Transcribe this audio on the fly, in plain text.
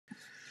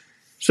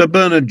Sir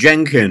Bernard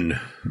Jenkin,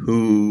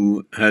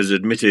 who has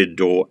admitted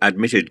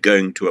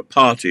going to a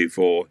party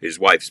for his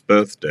wife's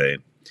birthday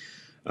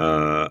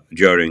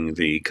during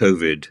the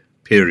COVID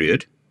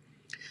period,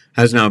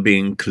 has now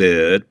been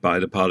cleared by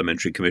the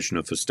Parliamentary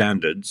Commissioner for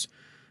Standards,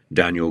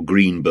 Daniel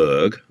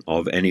Greenberg,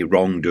 of any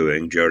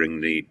wrongdoing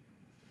during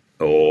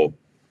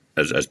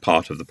as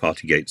part of the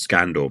Partygate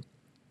scandal.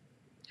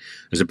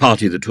 There's a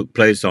party that took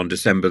place on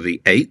December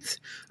the 8th.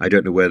 I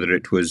don't know whether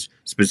it was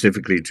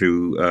specifically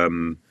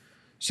to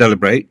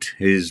celebrate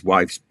his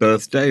wife's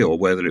birthday or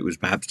whether it was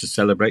perhaps to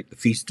celebrate the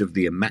Feast of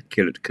the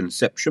Immaculate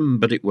Conception,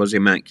 but it was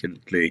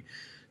immaculately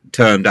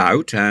turned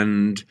out,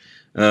 and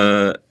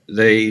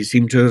they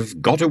seem to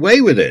have got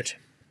away with it.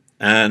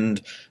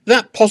 And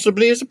that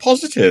possibly is a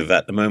positive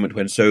at the moment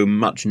when so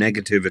much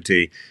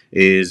negativity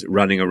is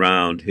running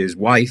around. His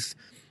wife,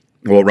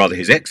 or rather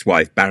his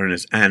ex-wife,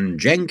 Baroness Anne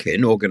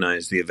Jenkin,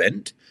 organised the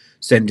event,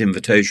 sent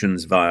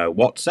invitations via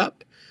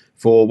WhatsApp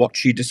for what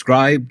she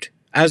described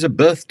as a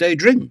birthday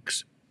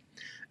drinks.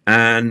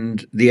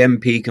 And the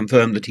MP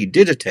confirmed that he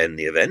did attend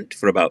the event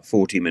for about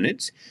 40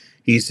 minutes.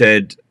 He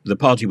said the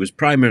party was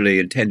primarily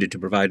intended to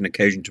provide an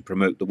occasion to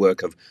promote the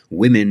work of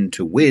Women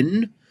to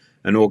Win,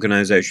 an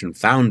organisation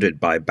founded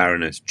by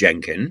Baroness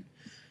Jenkin.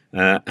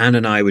 Anne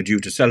and I were due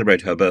to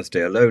celebrate her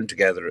birthday alone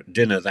together at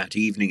dinner that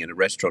evening in a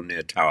restaurant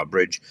near Tower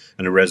Bridge,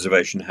 and a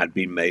reservation had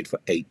been made for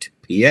 8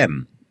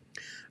 p.m.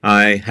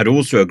 I had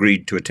also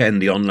agreed to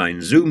attend the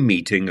online Zoom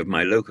meeting of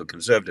my local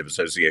Conservative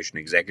Association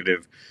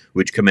executive,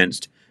 which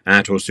commenced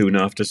at or soon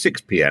after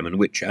 6 p.m, and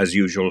which, as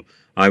usual,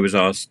 I was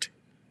asked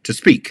to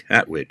speak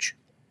at which.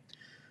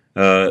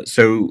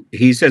 So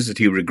he says that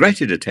he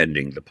regretted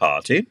attending the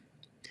party.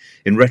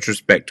 In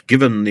retrospect,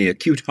 given the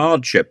acute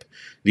hardship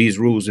these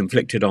rules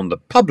inflicted on the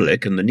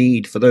public and the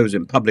need for those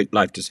in public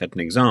life to set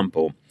an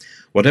example,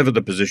 whatever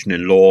the position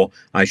in law,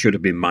 I should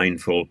have been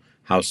mindful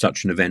how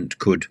such an event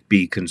could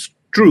be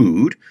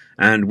construed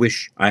and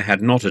wish I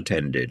had not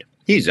attended.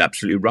 He's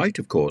absolutely right,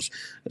 of course.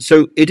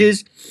 So it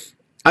is,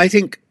 I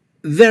think,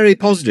 very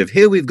positive.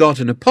 Here we've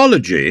got an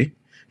apology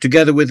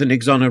together with an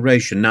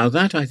exoneration. Now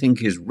that, I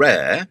think, is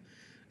rare,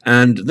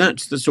 and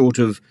that's the sort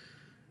of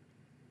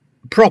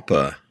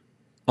proper,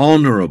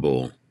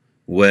 honourable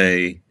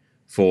way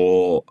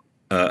for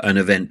an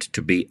event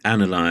to be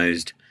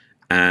analysed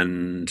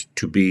and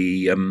to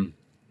be and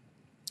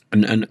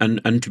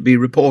to be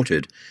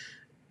reported.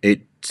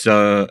 It's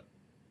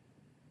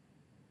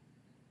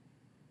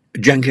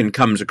Jenkin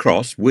comes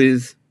across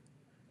with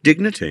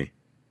dignity,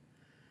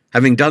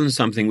 having done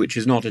something which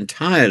is not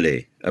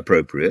entirely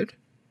appropriate.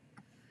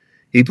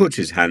 He puts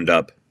his hand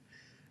up,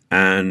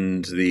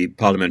 and the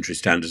Parliamentary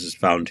Standards has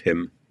found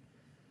him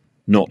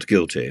not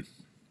guilty.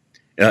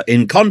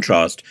 In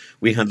contrast,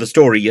 we had the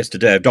story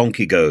yesterday of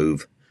Donkey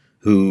Gove,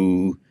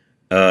 who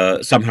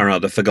somehow or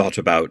other forgot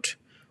about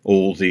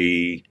all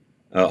the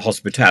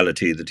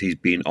hospitality that he's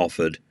been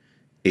offered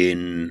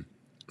in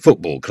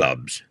football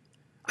clubs.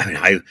 I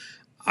mean,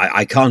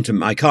 I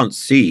can't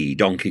see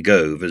Donkey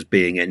Gove as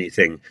being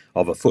anything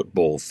of a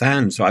football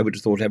fan, so I would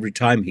have thought every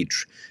time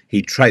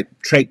he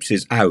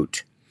traipses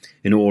out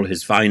in all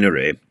his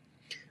finery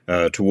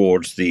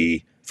towards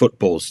the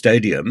football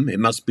stadium, it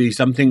must be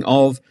something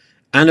of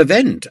an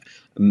event.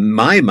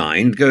 My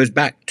mind goes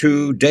back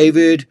to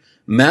David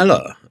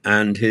Mellor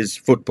and his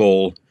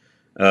football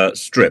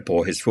strip,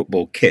 or his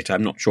football kit.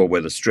 I'm not sure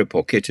whether strip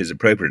or kit is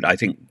appropriate. I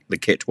think the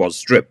kit was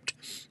stripped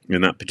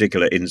in that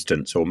particular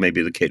instance, or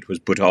maybe the kit was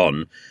put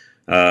on.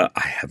 I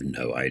have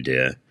no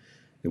idea.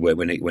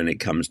 When it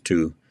comes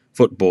to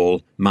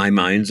football, my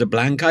mind's a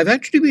blank. I've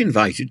actually been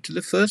invited to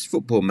the first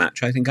football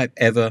match I think I've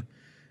ever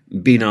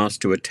been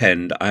asked to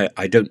attend.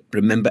 I don't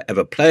remember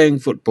ever playing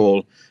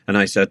football, and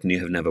I certainly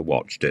have never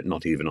watched it,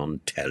 not even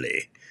on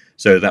telly.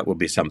 So that would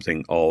be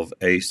something of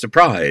a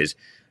surprise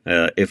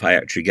if I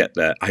actually get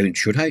there. I mean,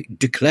 should I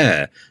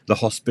declare the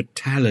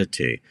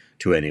hospitality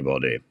to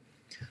anybody?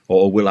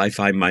 Or will I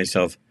find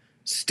myself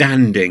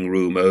standing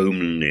room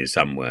only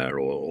somewhere,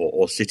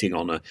 or sitting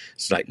on a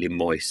slightly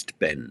moist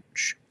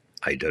bench?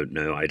 I don't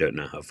know. I don't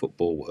know how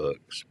football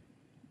works.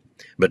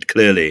 But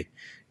clearly,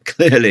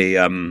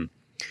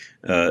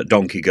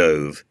 Donkey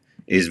Gove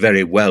is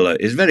very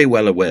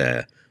well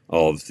aware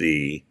of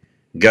the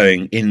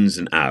going ins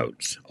and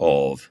outs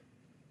of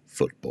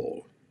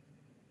football.